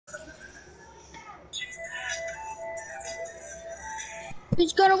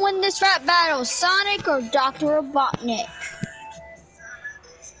Who's gonna win this rap battle, Sonic or Dr. Robotnik?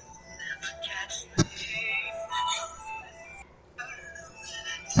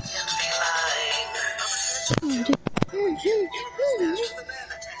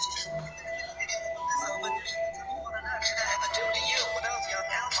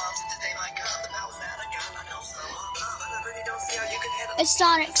 It's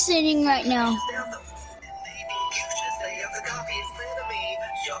Sonic singing right now.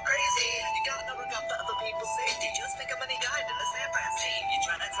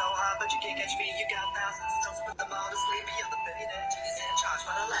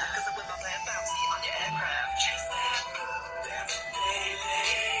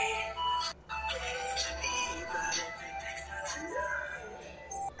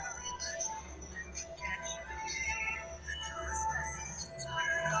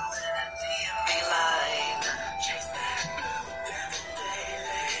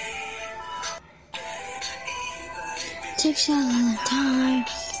 Takes a long time.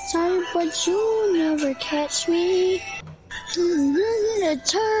 Sorry, but you'll never catch me. A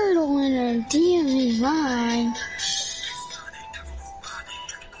turtle in a DMV line.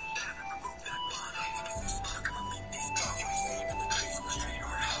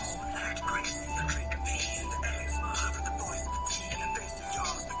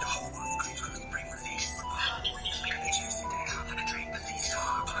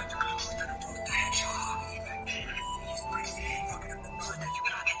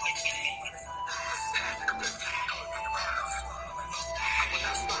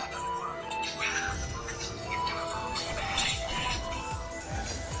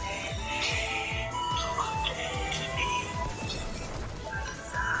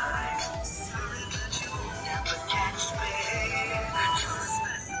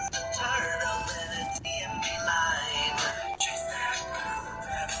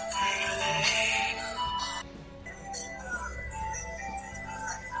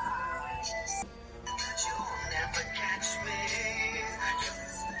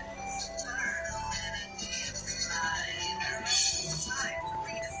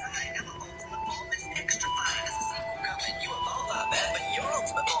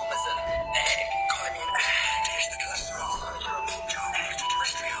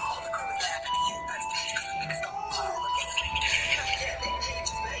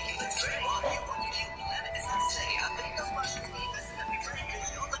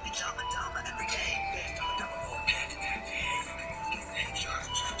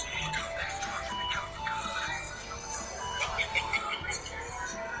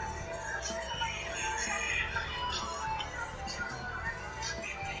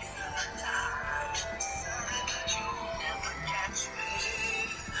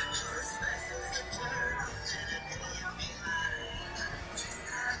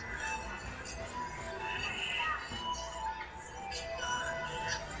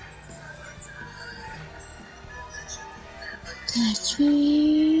 Catch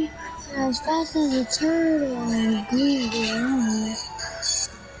me as fast as a turtle and greedy.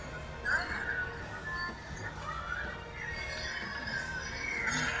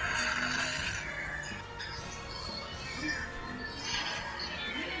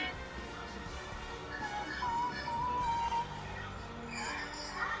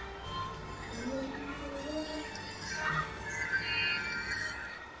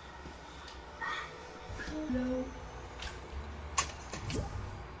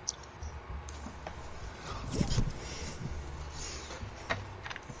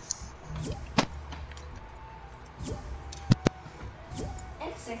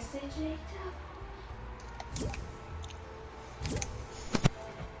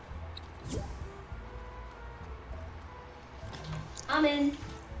 I'm in.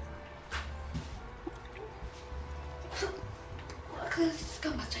 Ska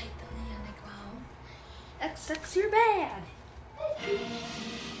matchita niya nagwaw. XX, you're bad.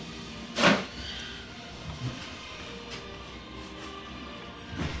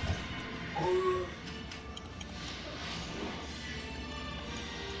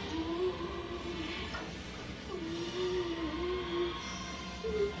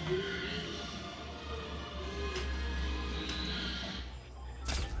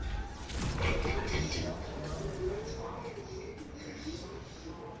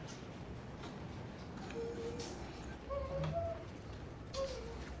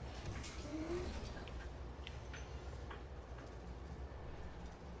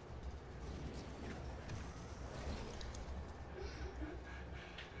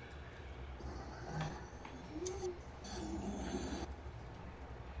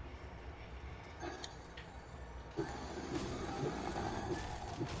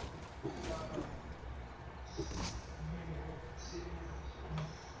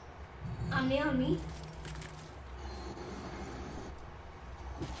 on me.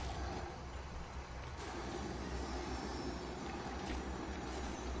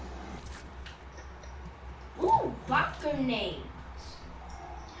 Ooh, bot grenades.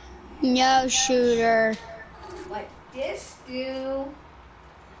 No, shooter. What this do?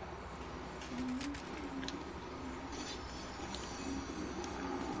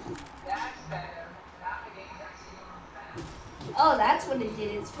 Oh, that's what it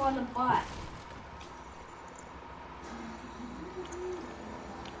did. It's spawned a bot.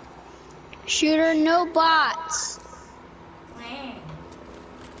 Shooter, no bots. Why?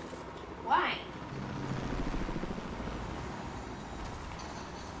 Why?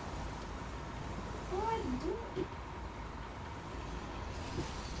 What do I do?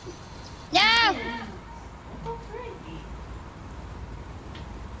 No! What the frick?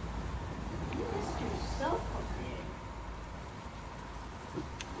 You missed yourself up there.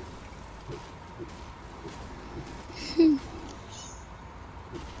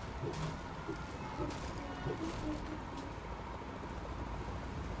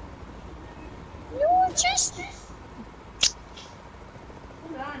 No, just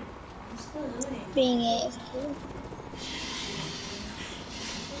Hold on. I'm still looting. being AFK.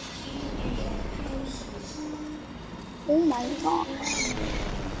 Oh my gosh.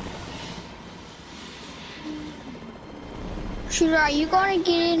 Shooter, are you gonna get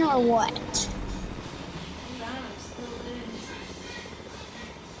in or what? Hold on, I'm still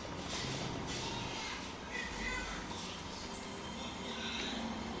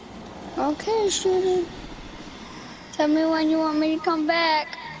looting. Okay, shooter. Tell me when you want me to come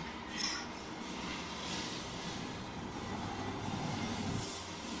back.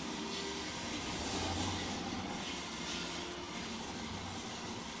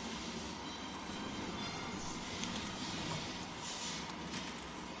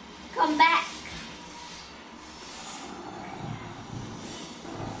 Come back.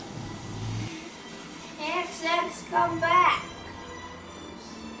 XX, come back.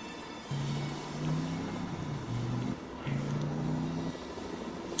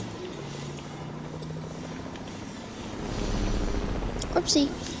 Whoopsie.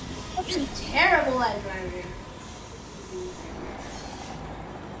 You're terrible at driving.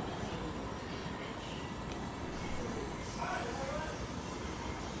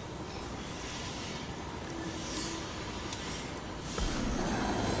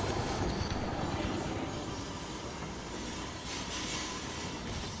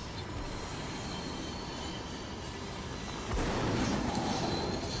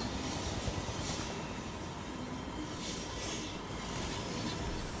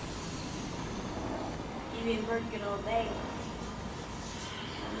 You've been working all day.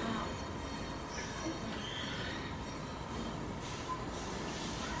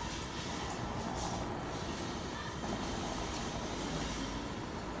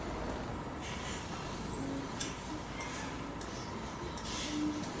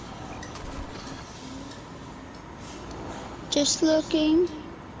 Just looking.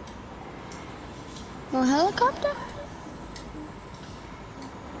 No helicopter?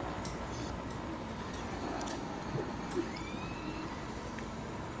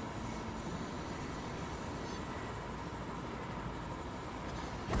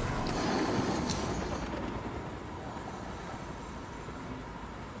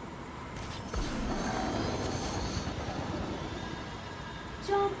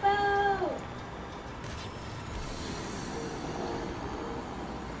 Jump out!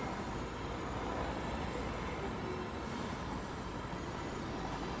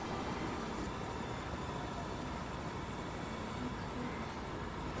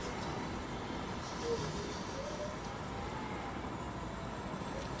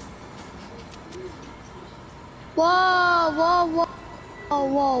 Whoa, whoa, whoa, whoa,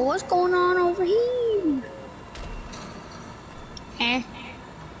 whoa. What's going on over here? Eh?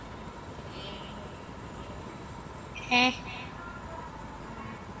 Eh?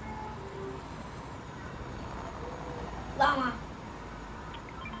 Llama.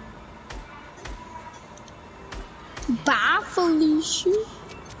 Bye, Felicia.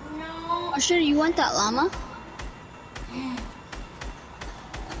 No. Oh, sure, you want that llama?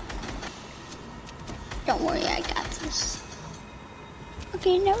 Don't worry, I got this.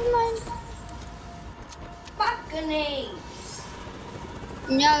 Okay, never mind. Fuck grenades.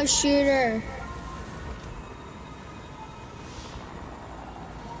 No, shooter.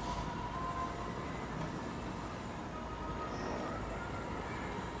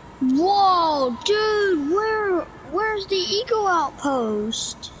 Whoa, dude, where's the Eagle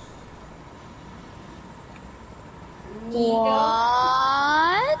outpost? Neato.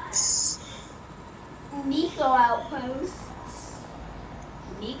 What? coastal outposts.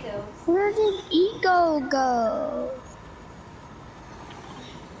 Nico. Where did Ego go?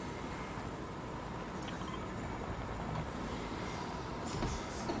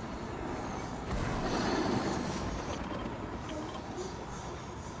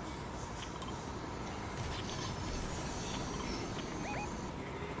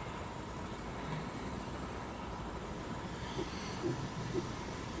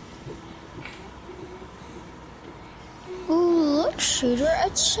 Ooh, look, Shooter, a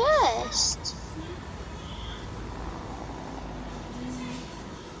chest.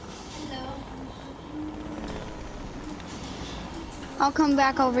 Hello. I'll come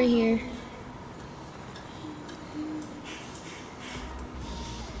back over here.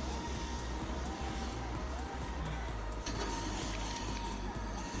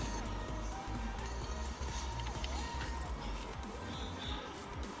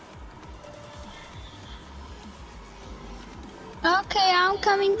 Okay, I'm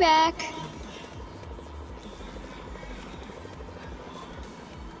coming back.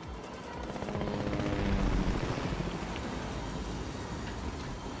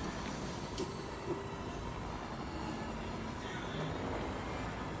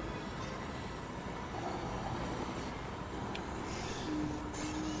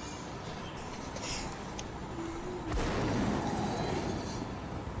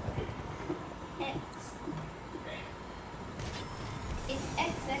 X. It's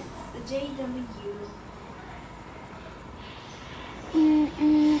XX the JW.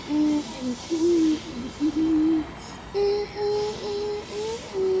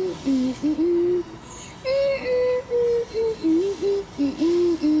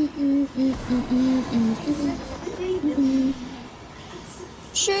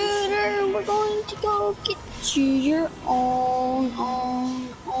 Shooter, we're going to go get you your own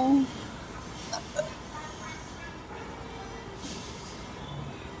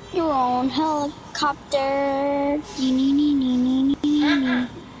helicopter.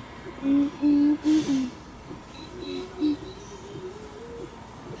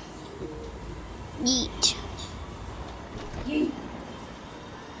 Yeet. Yeet.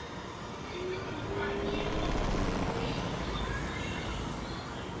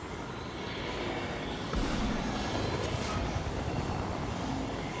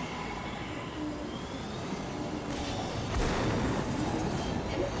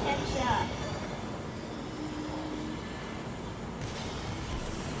 Headshot.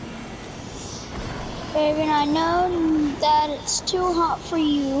 Baby, I know that it's too hot for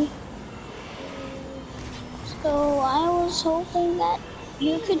you. So I was hoping that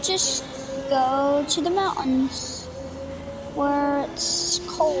you could just go to the mountains where it's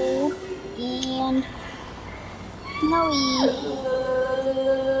cold and snowy.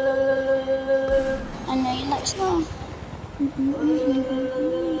 I know you like snow.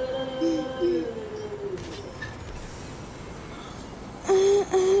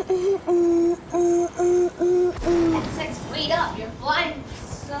 XX, wait up! You're flying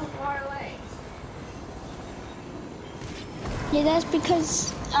so far away. Yeah, that's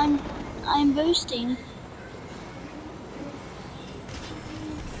because I'm boosting.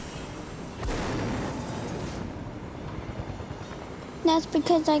 That's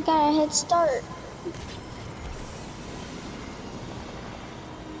because I got a head start.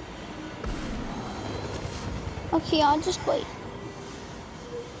 Okay, I'll just wait.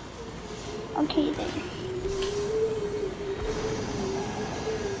 Okay then.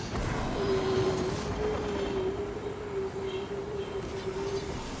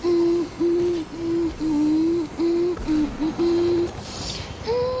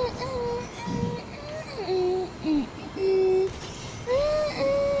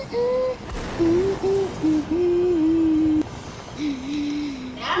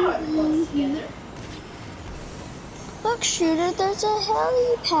 Now we're close together. Look, Shooter, there's a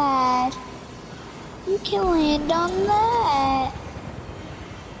helipad. You can land on that.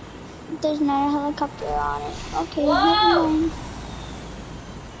 There's not a helicopter on it. Okay, never Whoa! mind.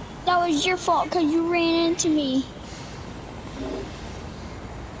 That was your fault because you ran into me.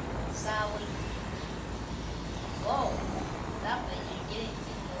 Sally. Whoa. That way you're getting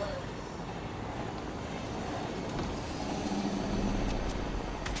too close.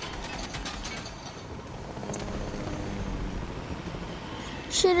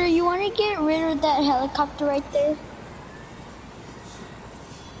 Shooter, you want to get rid of that helicopter right there?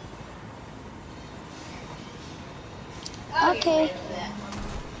 Oh, Okay. you're right with that.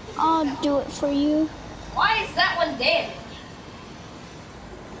 I'll do it for you. Why is that one damaged?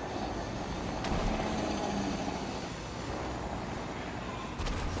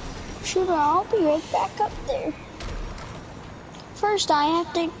 Shooter, I'll be right back up there. First, I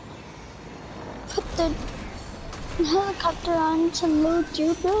have to put the helicopter on to load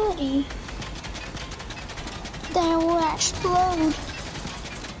your ability. Then it will explode.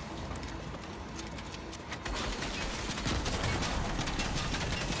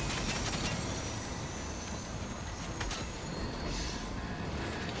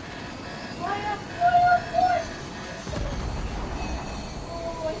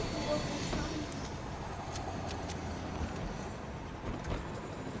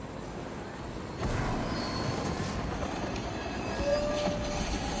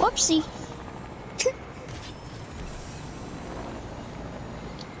 Whoopsie.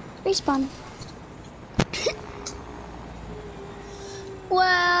 Respawn.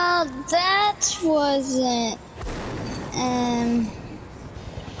 Well, that wasn't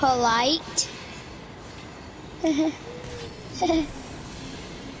polite.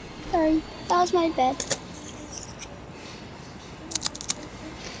 Sorry, that was my bad.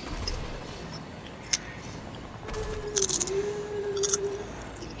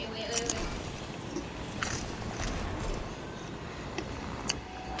 Wait.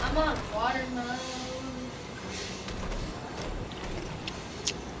 I'm on water mode.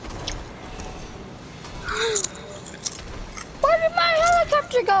 Where did my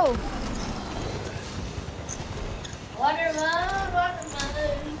helicopter go? Water mode.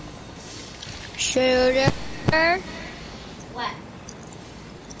 Shooter. What?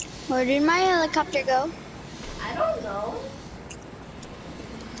 Where did my helicopter go? I don't know.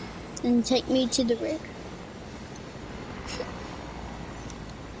 Then take me to the rig.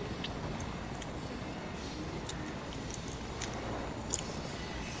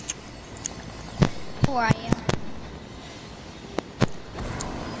 Where I am.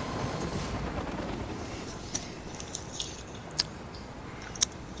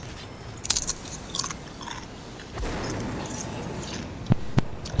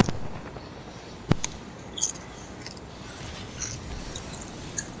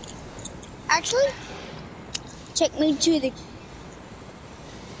 Actually, take me to the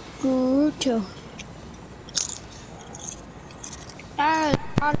grotto.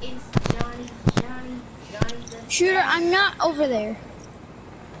 It's Johnny. Shooter, I'm not over there.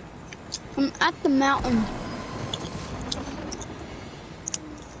 I'm at the mountain.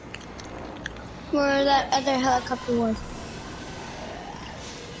 Where that other helicopter was.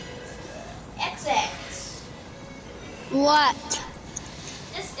 XX. What?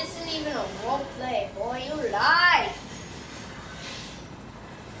 This isn't even a role play, boy. You lied.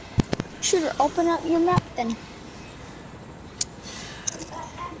 Shooter, open up your map then.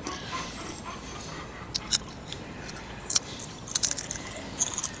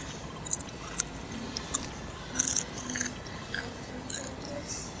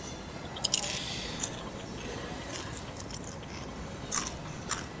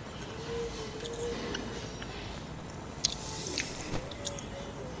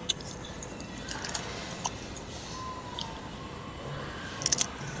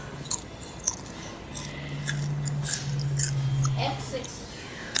 X6.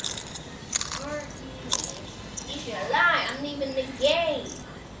 You should lie. I'm leaving the game.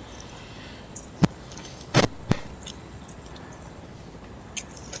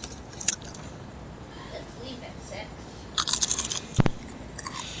 Let's leave X6.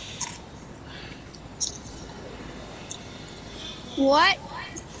 What?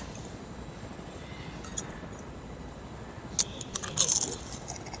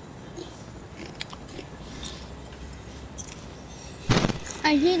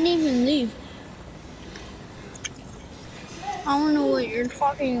 I didn't even leave. I don't know what you're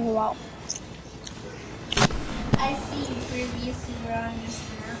talking about. I see you previously were on this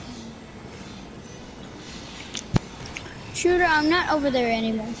mountain. Shooter, I'm not over there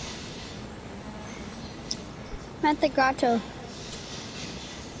anymore. I'm at the grotto.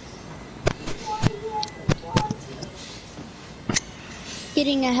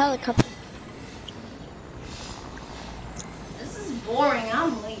 Getting a helicopter. This is boring.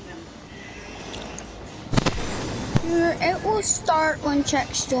 I'm leaving. Shooter, it will start when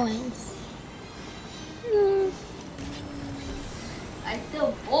Chex joins. I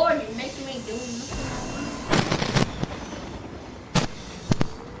feel bored. You're making me do nothing.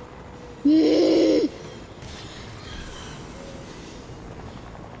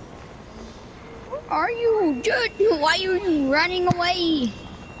 Are you good? Why are you running away?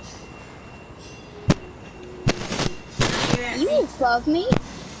 You above me?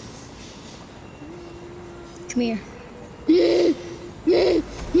 Come here.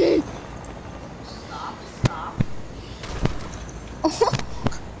 Stop.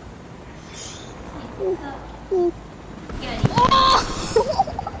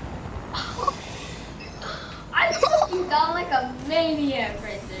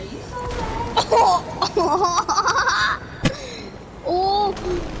 Oh,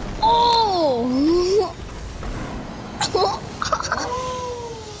 oh.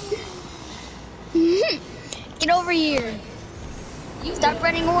 Get over here. You Stop will.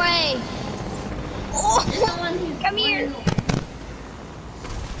 running away. You're the one who's Come here. running away.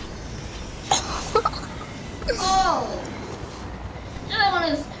 Oh! The other one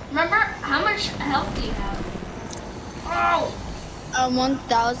is, remember, how much health do you have? Oh!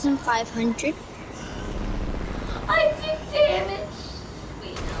 1,500. I did damage!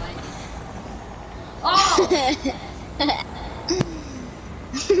 Wait, no, I didn't.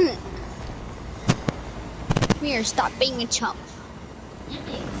 Oh! Come here, stop being a chump. You're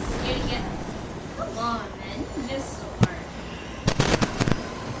being scared again. Come on, man. You missed so hard.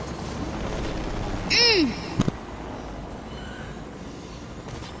 Mm.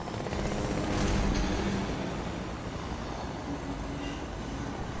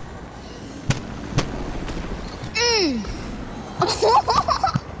 Mm.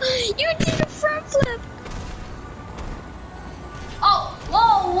 You did a front flip. Oh!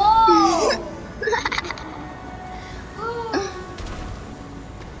 Whoa, whoa!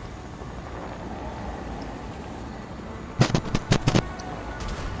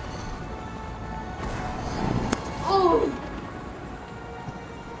 Oh!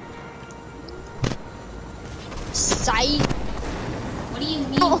 Sight. What do you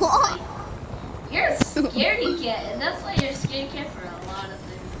mean, sight? You're a scaredy cat, and that's why you're a scaredy cat for a lot of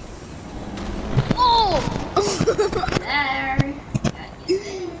things. Oh. There. Got you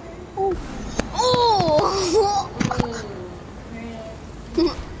there. Oh. Oh.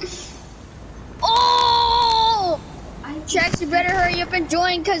 Ooh. Oh. I Jax, you better hurry up and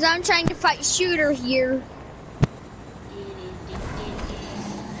join, because I'm trying to fight Shooter here.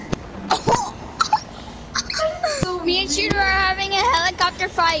 So Me and Shooter are having a helicopter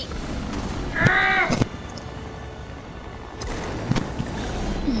fight.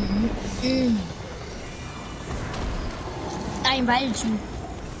 I invited you.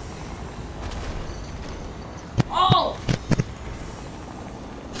 Oh!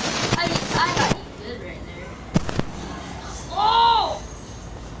 I got you good right there. Oh!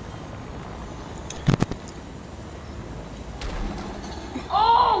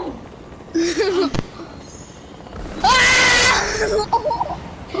 Oh!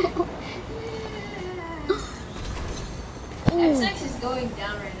 XX is going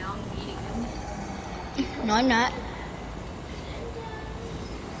down right now. I'm beating him. No, I'm not.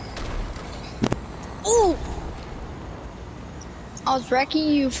 Ooh! I was wrecking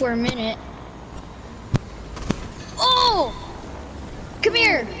you for a minute. Oh! Come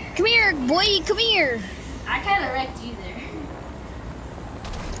here! Come here, boy! Come here! I kind of wrecked you there.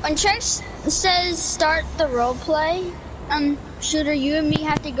 When Chex says start the role play, Shooter, you and me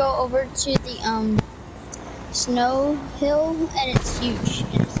have to go over to the snow hill, and it's huge.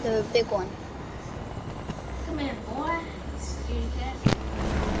 It's the big one. Come here, boy. Scaredy cat.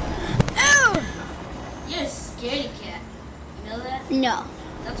 Oh! You're a scaredy cat. You know that? No,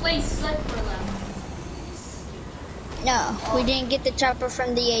 That's why you slept for a while. no, we didn't get the chopper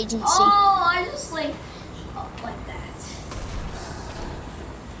from the agency. Oh, I just like that.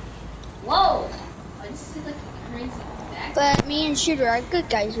 Whoa! I just did like a crazy back. But me and Shooter are good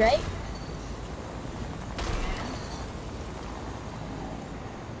guys, right?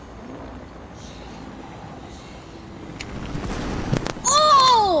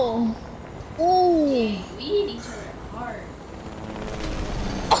 Oh! Oh! Hey, we hit each other hard.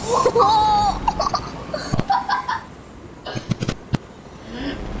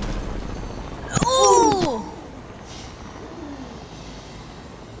 Oh!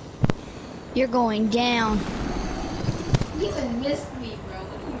 You're going down. You even missed me, bro.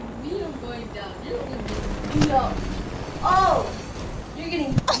 What do you mean I'm going down? You're getting beat up. Oh! You're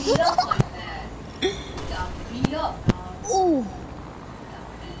getting beat up like that. You got beat up, dog. Ooh. Got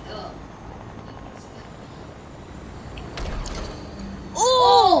beat up.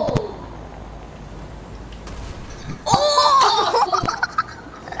 Ooh. Oh!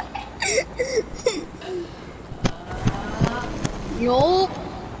 Nope.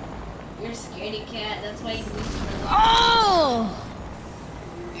 You're a scaredy cat. That's why you lose your life. Oh.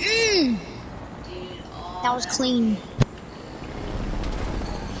 Dude, That was clean.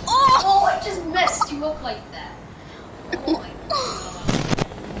 Oh, I just messed you up like that. Oh my god.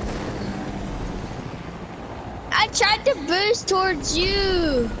 I tried to boost towards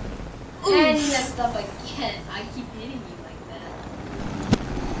you. And you messed up again. I keep hitting you like that.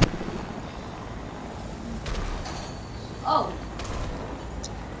 Oh.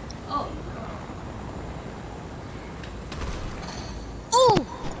 Oh. Ooh.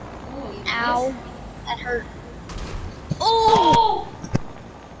 Oh, you Ow. missed me. That hurt. Oh! Oh!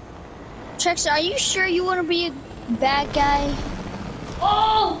 Trex, are you sure you want to be a bad guy?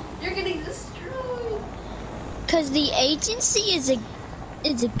 Oh! You're getting destroyed. Cause the agency is a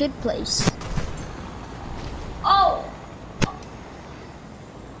good place. Oh!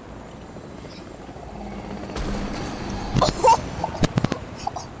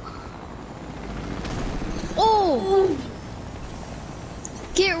 Oh!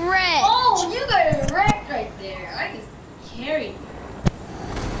 Get wrecked! Oh, you got wrecked right there. I just carried you.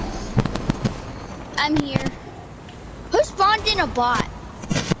 I'm here. Who spawned in a bot?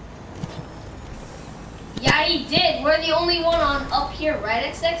 Yeah, he did. We're the only one on up here,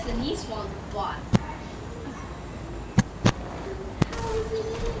 right, XX? And he spawned the bot.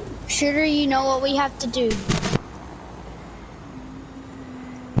 Shooter, you know what we have to do.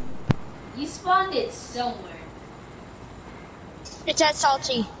 You spawned it somewhere. It's at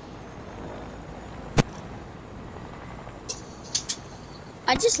Salty.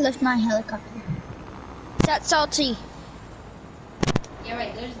 I just left my helicopter. It's at Salty. Yeah,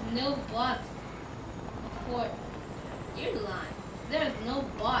 right. There's no bot. Report. You're lying. There's no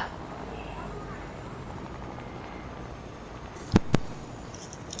bot.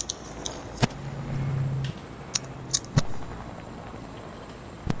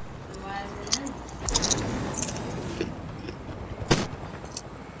 Why is it in?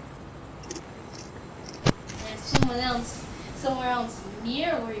 There's somewhere else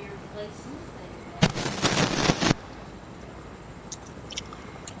near where your place is.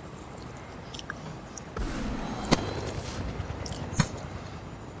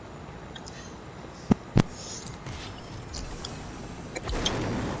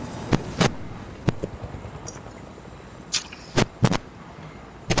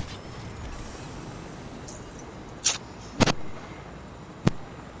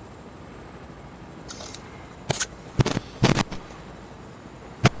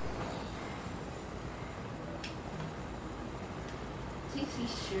 Is he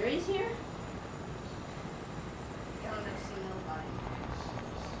sure he's here? I don't see nobody.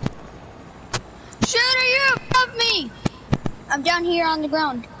 Shooter, you're above me! I'm down here on the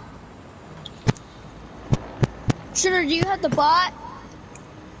ground. Shooter, do you have the bot?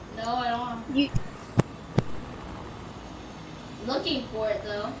 No, I don't. You. Looking for it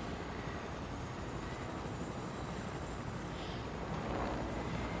though.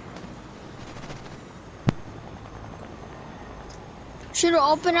 Shooter,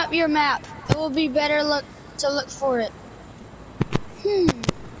 open up your map. It will be better to look for it.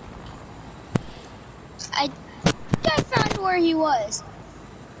 I found where he was.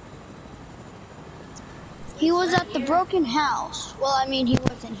 He was at the broken house. Well, I mean, he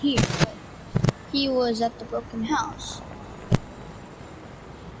wasn't here, but he was at the broken house.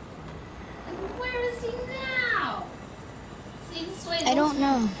 Where is he now? See, this way I don't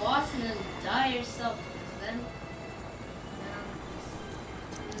know. boss and then die yourself. Then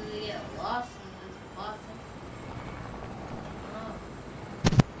you get lost and then boss.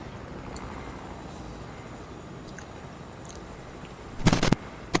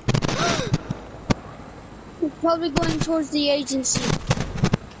 We're probably going towards the agency.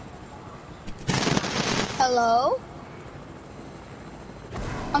 Hello?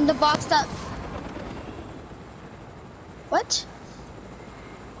 On the box that... What?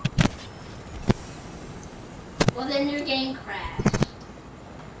 Well, then you're getting crashed.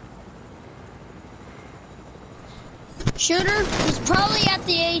 Shooter, he's probably at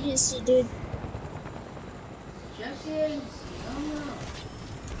the agency, dude. Just the agency. Oh no.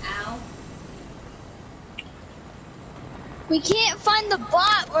 Ow. We can't find the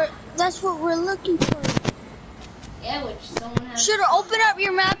bot, or that's what we're looking for. Yeah, which someone has. Shooter, open up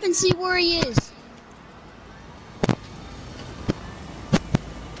your map and see where he is.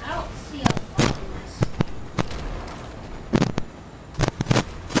 I don't see a bot in this.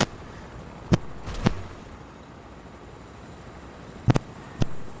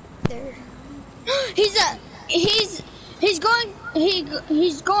 There.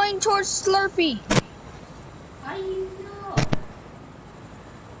 He's going towards Slurpee. How do you know?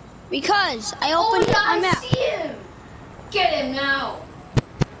 Because I opened my I map. see him. Get him now.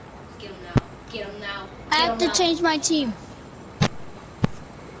 Get him now. Get him now. I have to change my team.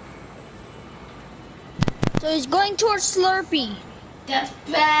 So he's going towards Slurpee. That's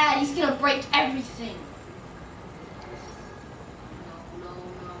bad. He's gonna break everything. No.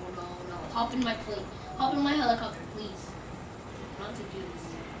 Hop in my plane. Hop in my helicopter, please. Not to do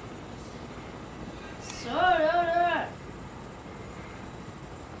this. Sir.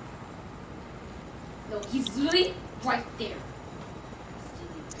 No, he's literally right there.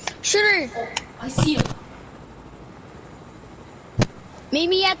 Shooter, I see him. Meet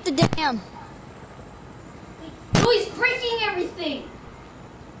me at the dam. No, he's breaking everything.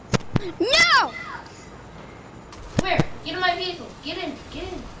 No! Where? Get in my vehicle. Get in. Get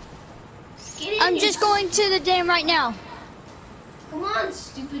in. Get in. I'm just going to the dam right now. Come on,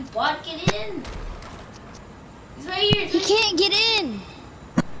 stupid bot. Get in. He's right here. He can't get in.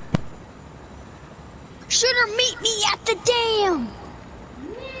 Shooter, meet me at the dam.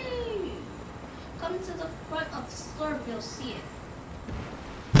 No. Come to the front of the slurp. You'll see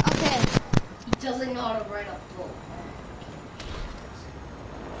it. Okay. He doesn't know how to ride a boat.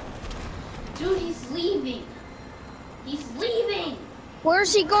 Dude, he's leaving. He's leaving.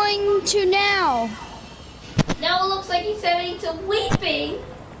 Where's he going to now? Now it looks like he's heading to Weeping.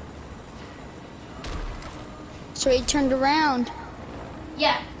 So he turned around.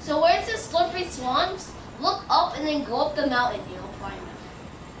 Yeah, so where's the slippery swamps? Look up and then go up the mountain. You'll find them.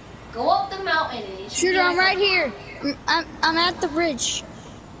 Go up the mountain and you should Shooter, be I'm like right here. I'm at the bridge.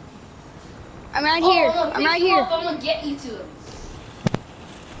 I'm right Oh, here. no, I'm right pick you here. up, I'm gonna get you to him.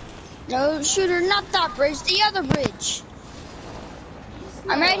 No, Shooter, not that bridge. The other bridge.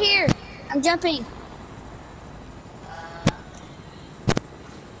 I'm right here. I'm jumping. I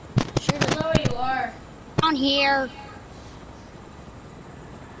Shooter, know where you are. down here.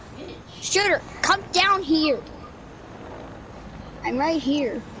 Bitch. Shooter, come down here. I'm right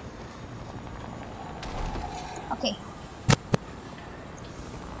here. Okay.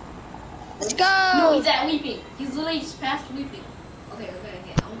 Let's go. No, he's at Weeping. He's literally just past Weeping. Okay.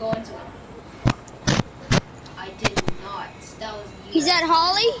 I'm going to him. I did not. That was you. He's at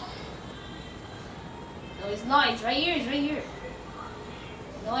Holly? No, he's not. He's right here. He's right here.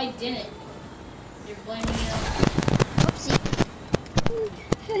 No, I didn't. You're blaming it on Oopsie.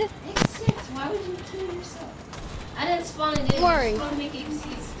 Makes sense. Why would you kill yourself? I didn't spawn it in. Don't worry. I just want to make an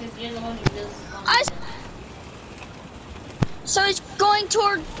excuse because you're the one who doesn't spawn I- it in. So he's going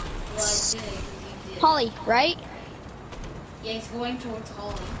toward Well, I did because you did. Holly, right? Yeah, he's going towards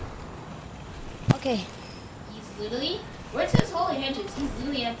Holly. Okay. He's literally, where it says Holly Hedges, he's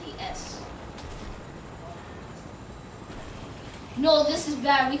literally at the S. No, this is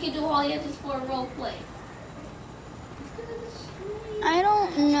bad. We can do Holly Hedges for a role play. He's gonna destroy it. I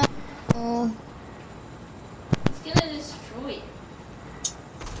don't know. He's gonna destroy it.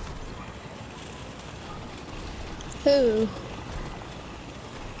 Who?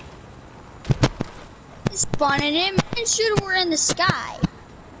 Spawning in and Shooter were in the sky.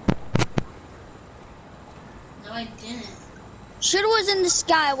 No, I didn't. Shooter was in the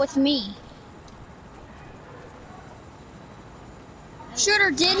sky with me.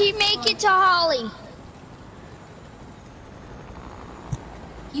 Shooter, did he make it to Holly?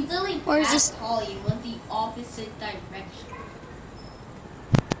 He literally Or is passed this- Holly and went the opposite direction.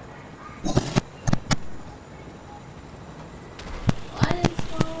 Why did it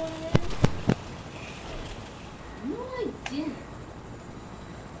spawn in? No, I didn't.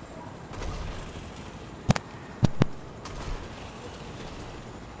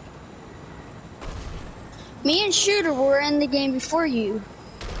 Me and Shooter were in the game before you.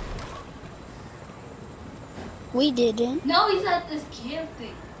 We didn't. No, he's at this camp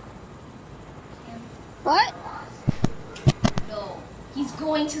thing. What? No, he's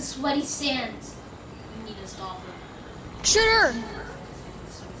going to Sweaty Sands. You need to stop him. Shooter,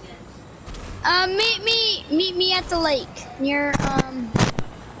 meet me at the lake near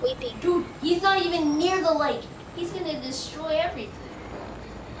Weeping. Dude, he's not even near the lake. He's gonna destroy everything.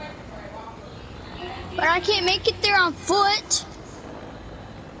 But I can't make it there on foot.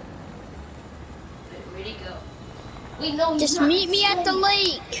 Wait, where'd he go? Wait, no, he's Just not. meet me at the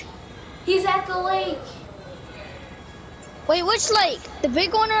lake. He's at the lake. Wait, which lake? The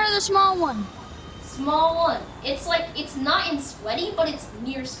big one or the small one? Small one. It's like, it's not in Sweaty, but it's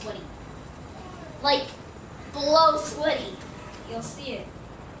near Sweaty. Like, below Sweaty. You'll see it.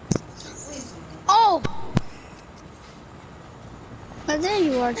 Please. Oh! Oh, there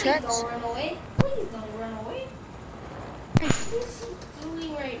you are, Please Trex. don't run away. Please don't run away. What's he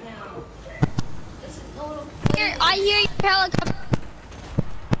doing right now? Doesn't know what to play. Here, I hear your helicopter.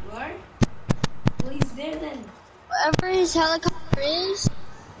 You are? Well, he's there then. Wherever his helicopter is,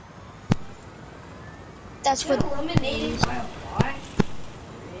 that's Got what. eliminated by a bot?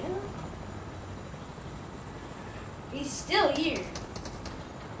 Yeah. He's still here.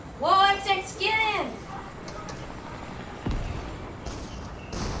 Whoa, XX, get him!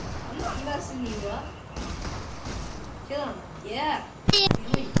 I'm not messing you up. Kill him. Yeah.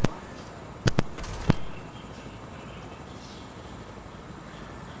 Really.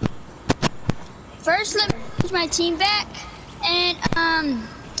 First, let me push my team back, and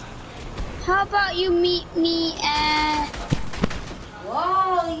How about you meet me at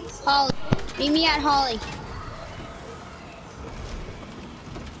Whoa, Holly? Meet me at Holly.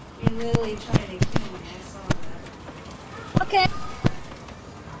 you're literally trying to kill me. I saw that. Okay.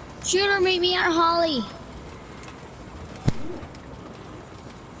 Shooter, meet me at Holly.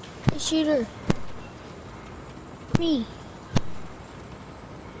 Hey, Shooter. Me.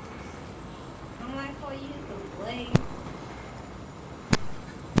 I'm like, oh, you can play.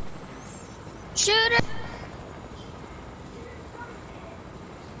 Shooter.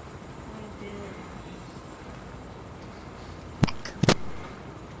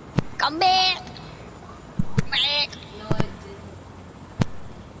 Come back. Back. No, I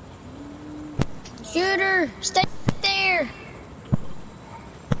didn't. Shooter, stay there.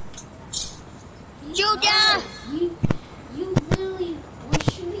 Judah. You literally were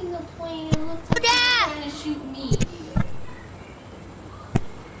shooting the plane and looked like you were trying to shoot me.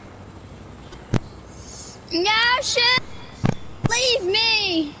 No, shit. Leave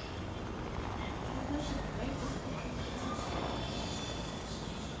me.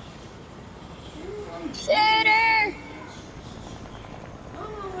 Shooter. I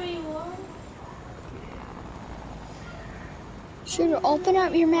don't know where you are. Shooter, open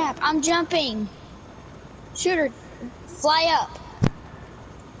up your map. I'm jumping. Shooter, fly up.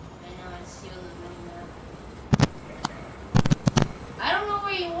 I know, I see on the map. I don't know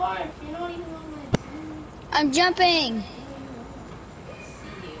where you are if you're not even on my team. I'm jumping. I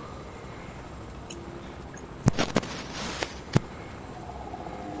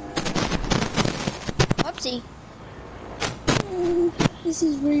see you. Whoopsie. This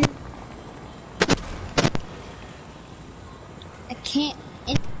is weird. I can't.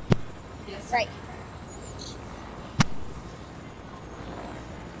 Yes. Right.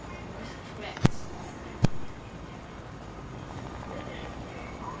 Correct.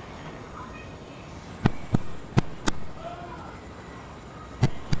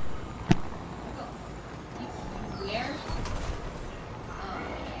 Where?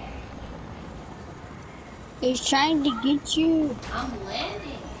 He's trying to get you. I'm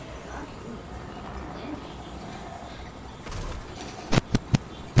landing.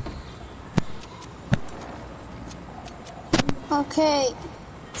 Okay.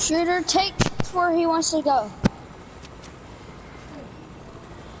 Shooter, take where he wants to go. I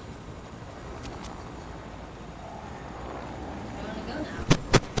want to go now.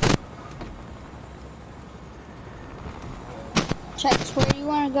 Check where do you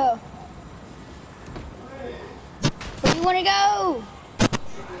want to go. Where do you want to go?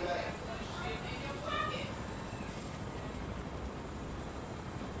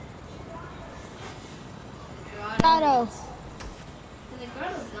 Grotto. The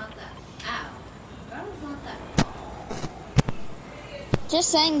grotto's not that. Ow. The grotto's not that far. Just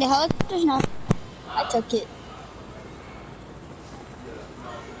saying, the helicopter's not. I took it.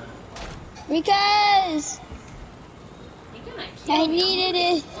 Because You're gonna kill I me. needed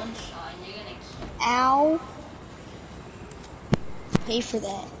I'm it. one shot and you're gonna kill me. Ow. Pay for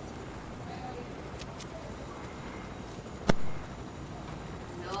that.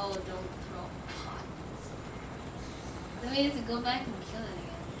 No, don't throw pots. Then we have to go back and kill it again.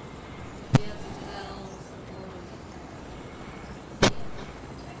 We have to do that all over again.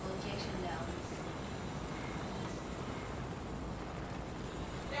 Location down.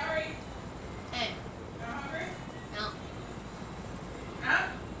 Hey. You hungry? No. Huh?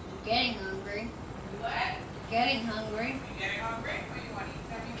 I'm getting hungry. What? Getting hungry. You getting hungry? What do you want to eat?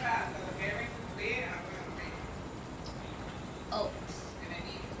 Tell me fast. I'm getting ready for bed and I'm going to bed. Oats. And I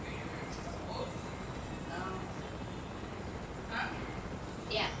need to be some oats. Huh?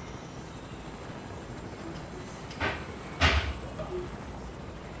 Yeah.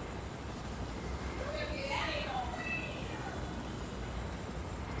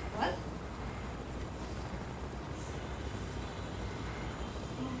 What?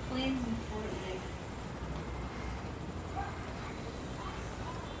 Who plays in Fortnite?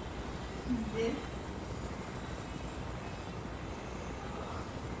 Did?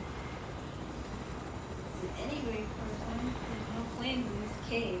 Anyway, person, there's no planes in this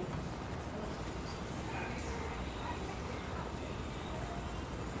cave.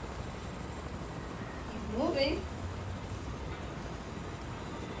 He's moving.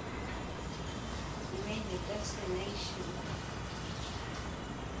 He made the destination.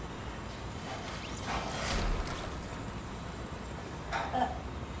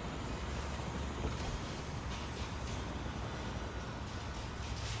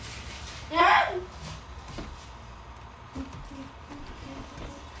 Ah!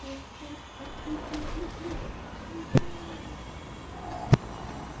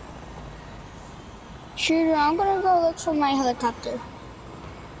 Shooter, I'm gonna go look for my helicopter.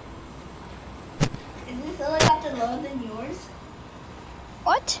 Is this helicopter lower than yours?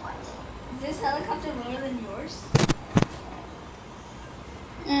 What? Is this helicopter lower than yours?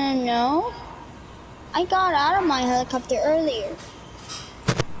 No. I got out of my helicopter earlier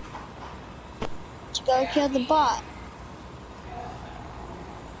to go kill the bot.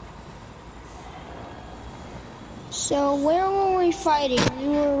 So where were we fighting? We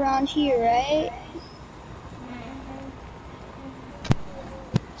were around here, right?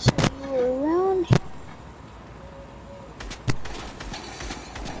 So we were around here.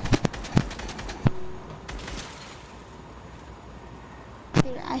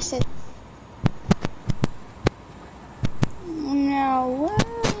 I said, now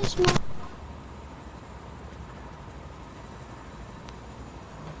where is my...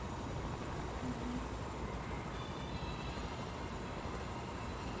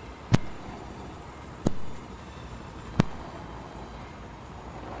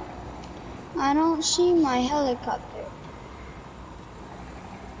 I don't see my helicopter.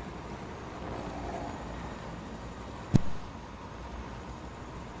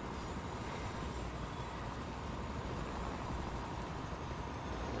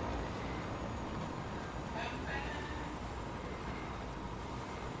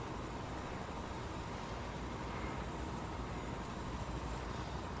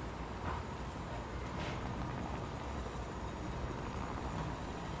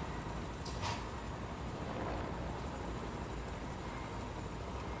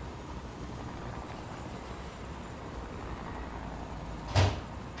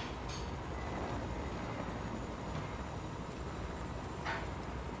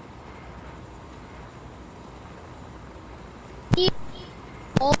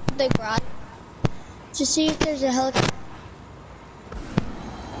 All the garage to see if there's a helicopter.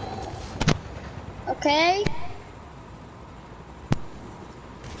 Okay?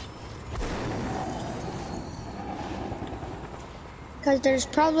 Because there's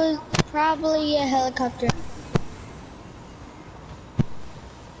probably a helicopter.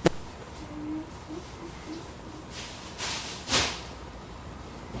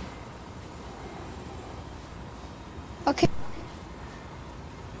 Okay.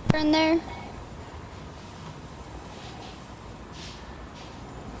 In there.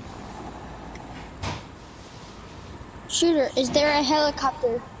 Shooter, is there a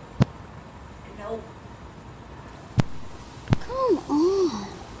helicopter? No. Come on.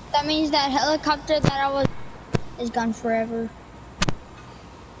 That means that helicopter that I was is gone forever.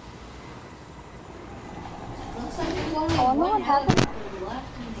 Looks like there's only Oh, I know one what happened. helicopter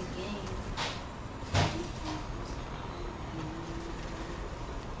left in the game.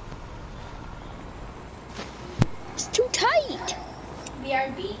 It's too tight.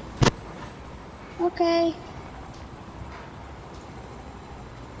 BRB. Okay.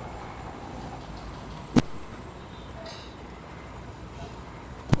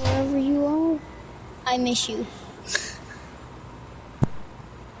 Wherever you are, I miss you.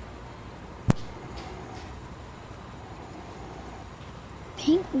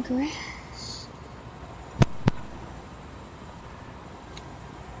 Pink grass.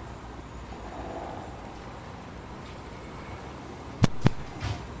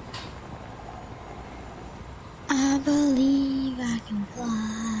 I believe I can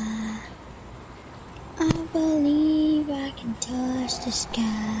fly. I believe I can touch the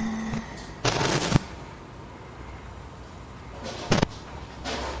sky.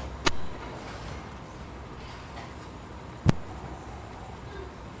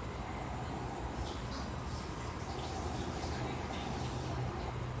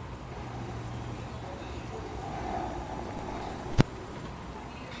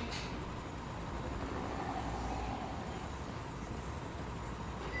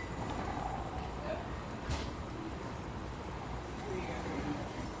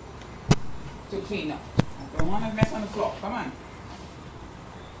 To clean up. Don't want to mess on the floor. Come on.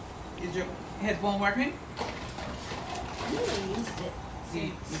 Is your headphone working? I never used it. See,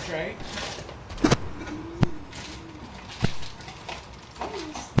 you try it. I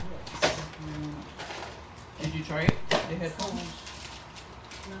used it. Did you try it? The headphones?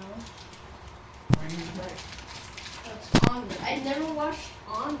 No. Why didn't you try it? That's Onward. I never watched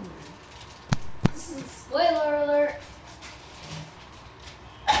Onward. This is spoiler alert.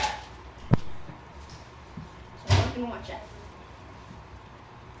 So I'm not gonna watch it.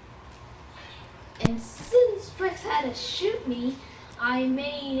 And since Rex had to shoot me, I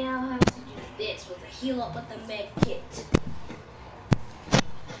may now have to do this with a heal up with the med kit.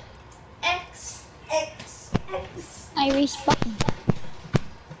 X. I respawn.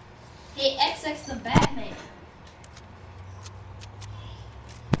 Hey, XX the Batman.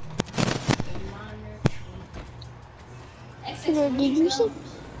 did you say? Where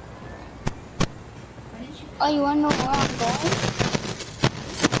did you Oh, you wanna know where I'm going?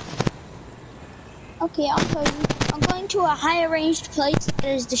 Okay, I'll tell you. I'm going to a high arranged place that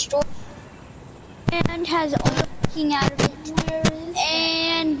is destroyed and has oil leaking out of it Where is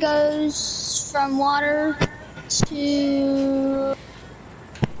and goes from water to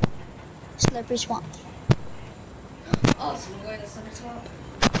slippery swamp. Oh, so we're going to summer swamp.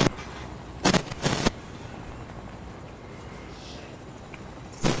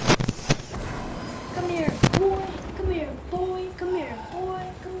 Come here, boy. Come here, boy. Come here, boy.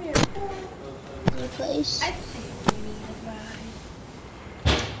 Come here, boy. New place. I think we need a ride.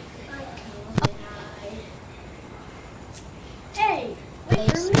 I come and I. Hey, wait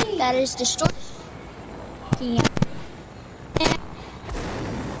Place for me. that is destroyed. And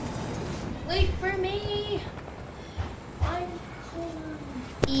Wait for me. I'm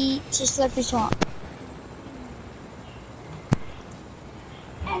coming. to slippery swamp.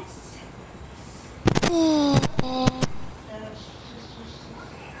 X.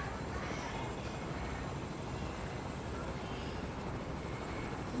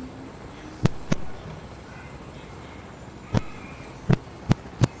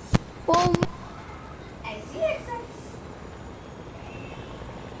 Boom. XXX.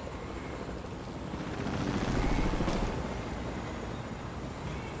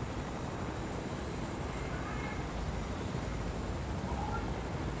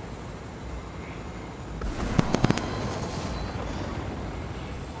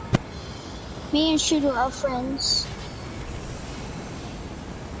 Me and Shooter are friends.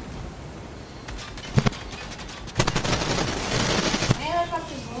 My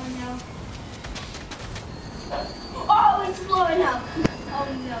helicopter's blowing now. Oh, it's blowing up. Oh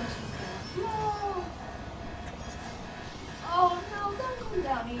no, she's gonna. No. Oh no, don't come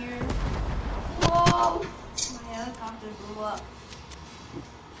down here. Whoa. My helicopter blew up.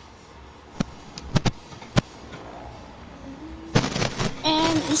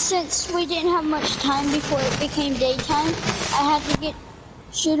 And since we didn't have much time before it became daytime, I had to get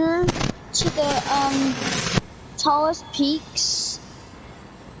Shooter to the tallest peaks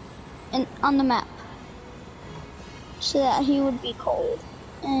on the map so that he would be cold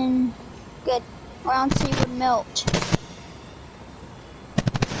and good, or else he would melt.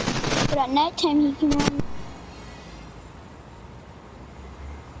 But at nighttime he can run.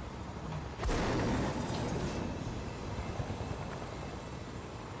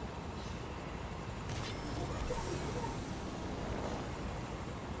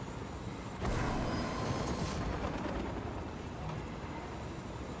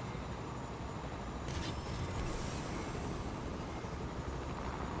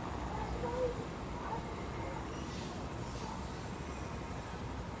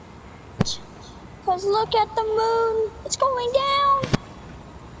 Cause look at the moon, it's going down.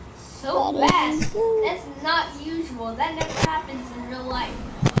 So That fast. is good. That's not usual. That never happens in real life.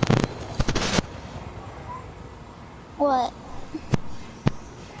 What?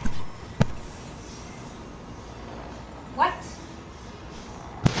 What?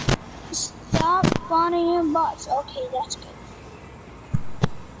 Stop spawning in bots. Okay, that's good.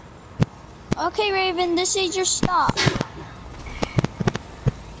 Okay, Raven, this is your stop.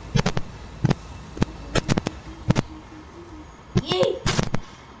 Yay!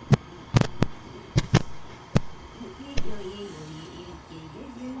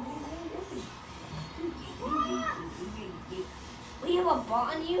 We have a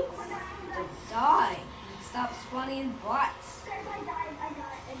bot on you? To die. Stop spawning in bots.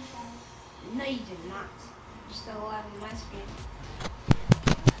 No, you did not. You're still alive on my screen.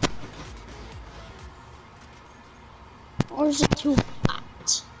 Or is it too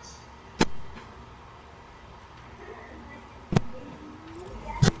hot?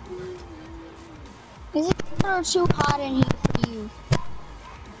 Is it too hot in here for you?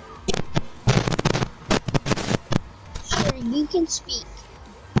 Sure, you can speak.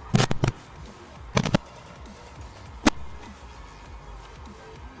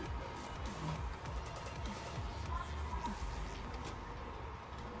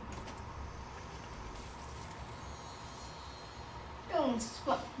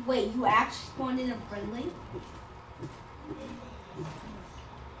 Wait, you actually spawned in a friendly?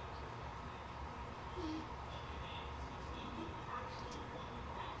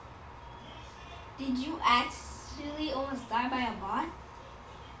 Did you actually almost die by a bot?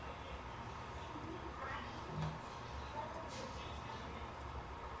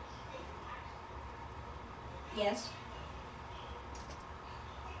 Yes.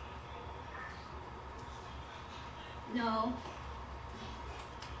 No.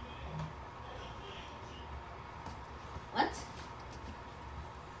 What?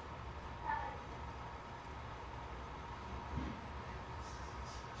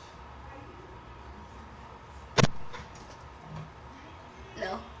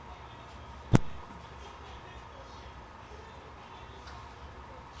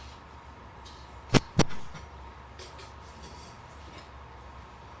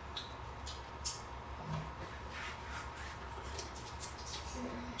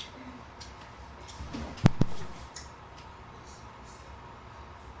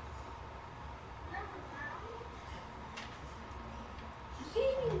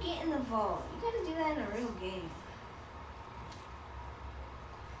 get in the vault. You gotta do that in a real game.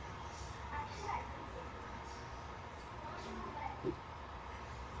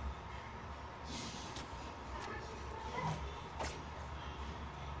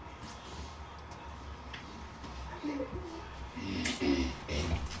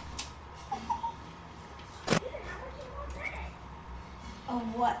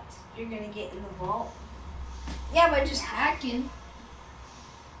 Of what? You're gonna get in the vault? Yeah, by just hacking.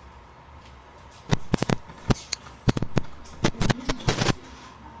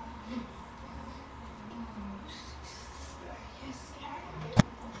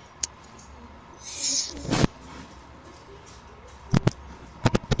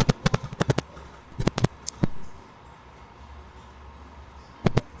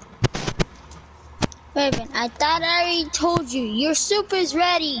 Raven, I thought I already told you. Your soup is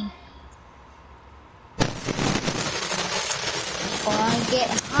ready. Gonna get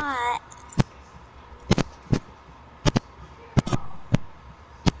hot.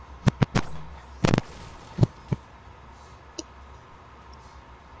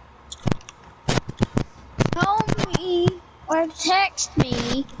 Tell me or text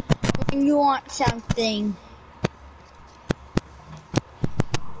me when you want something.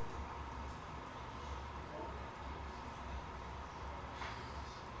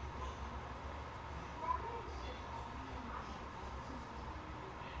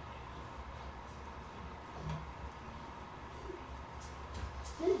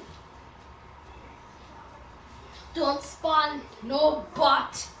 Don't spawn no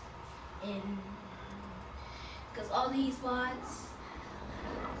bot in. Because all these bots.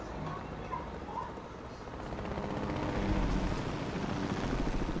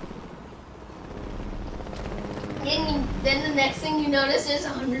 And then the next thing you notice is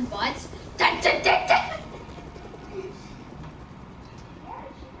 100 bots. Dun, dun, dun, dun.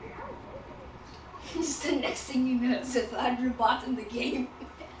 Just the next thing you notice is 100 bots in the game.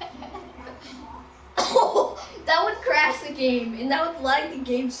 Oh, that would crash the game, and that would lag the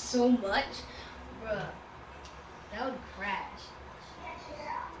game so much. Bruh, that would crash.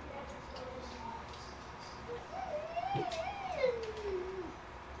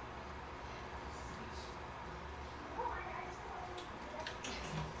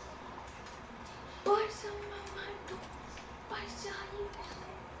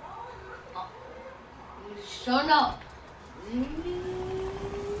 Shut up.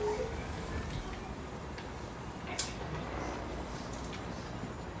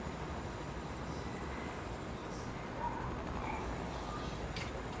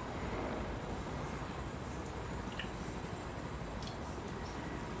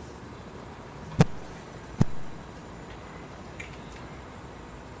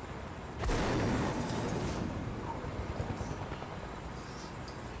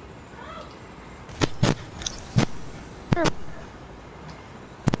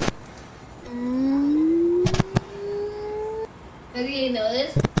 Okay, you know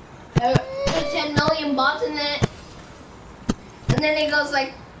this? There's 10 million bots in it. And then it goes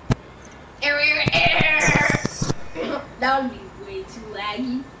like, that would be way too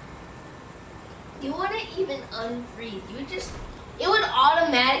laggy. You wouldn't even unfreeze. You would just, it would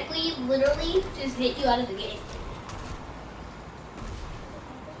automatically, literally, just hit you out of the game.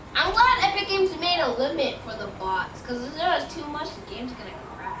 I'm glad Epic Games made a limit for the bots, because if there was too much, the game's gonna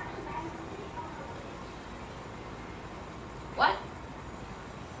crash. What?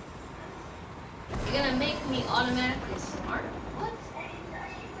 You're gonna make me automatically smart? What?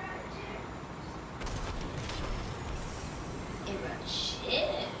 Ava,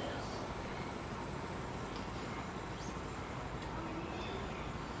 chill.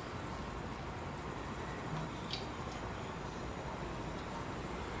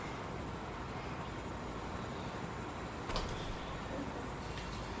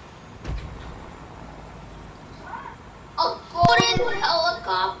 A golden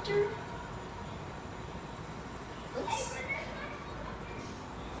helicopter? Let's...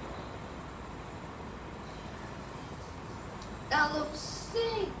 That looks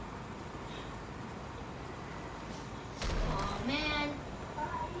sick. Oh man.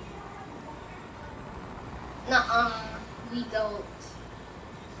 Nuh-uh. We don't.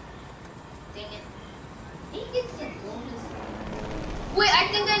 Dang it. I think it's the gold. Wait, I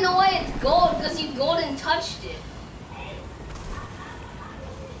think I know why it's gold, because you golden touched it.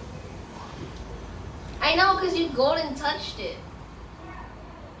 I know, because you golden touched it.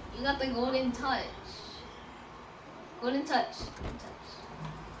 You got the golden touch. Golden touch. Golden touch.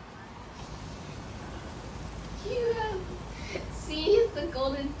 Yeah. See, it's the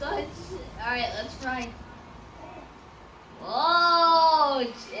golden touch. Alright, let's try. Whoa!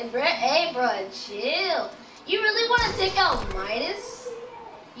 Hey, bro, chill. You really want to take out Midas?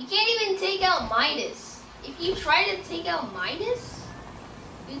 You can't even take out Midas. If you try to take out Midas,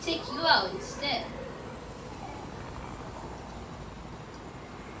 he'll take you out instead.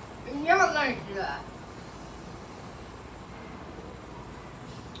 You're never gonna do that.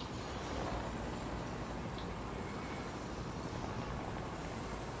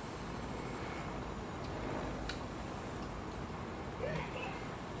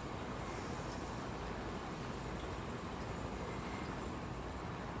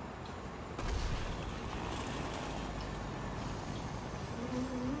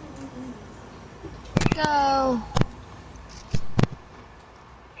 Go.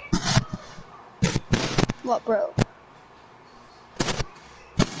 What broke?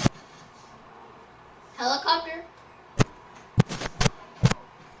 Helicopter?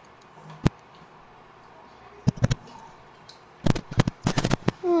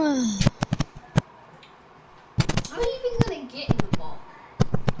 How are you even gonna get in the ball?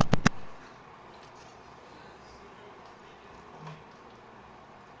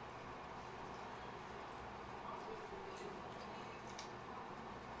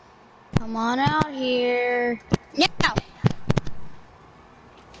 Come on out here. Now.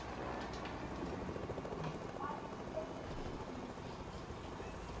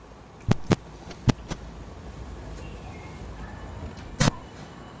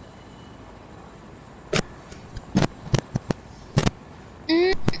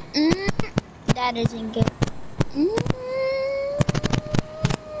 That isn't good.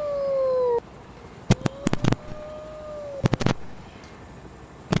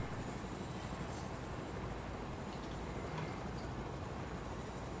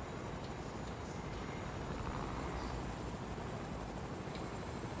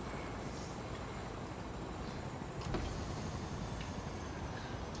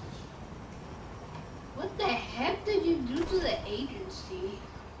 What the heck did you do to the agency?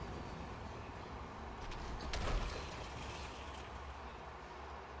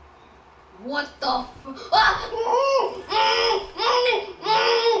 What the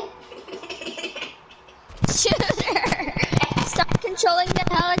Shooter! Stop controlling the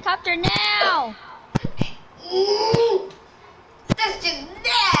helicopter now! That's just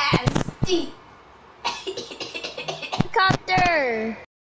nasty! Helicopter!